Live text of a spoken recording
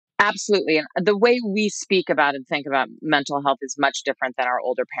Absolutely. And the way we speak about and think about mental health is much different than our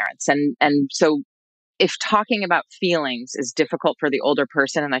older parents. And so if talking about feelings is difficult for the older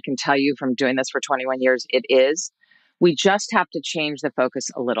person, and I can tell you from doing this for 21 years, it is, we just have to change the focus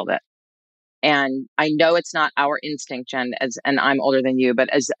a little bit. And I know it's not our instinct, Jen, and I'm older than you, but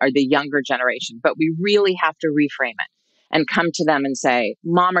as are the younger generation. But we really have to reframe it and come to them and say,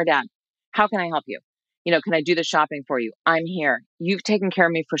 Mom or Dad, how can I help you? Can I do the shopping for you? I'm here. You've taken care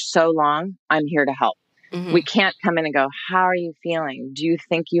of me for so long. I'm here to help. We Hmm. can't come in and go, how are you feeling? Do you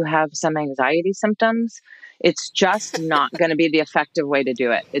think you have some anxiety symptoms? It's just not going to be the effective way to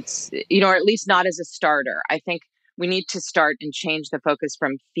do it. Or at least not as a starter. I think we need to start and change the focus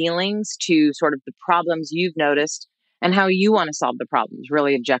from feelings to sort of the problems you've noticed and how you want to solve the problems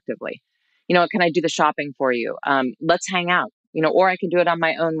really objectively. Can I do the shopping for you? Let's hang out, or I can do it on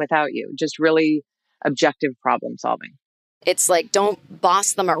my own without you. Just really objective problem solving. It's like, don't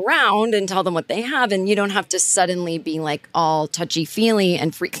boss them around and tell them what they have. And you don't have to suddenly be like all touchy feely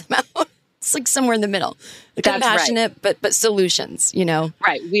and freak them out. It's like somewhere in the middle, That's right. compassionate, but solutions,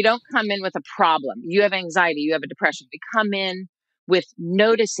 Right. We don't come in with a problem. You have anxiety, you have a depression. We come in with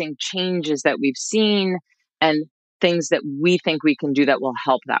noticing changes that we've seen and things that we think we can do that will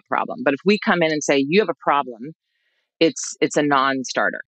help that problem. But if we come in and say, you have a problem, it's a non-starter.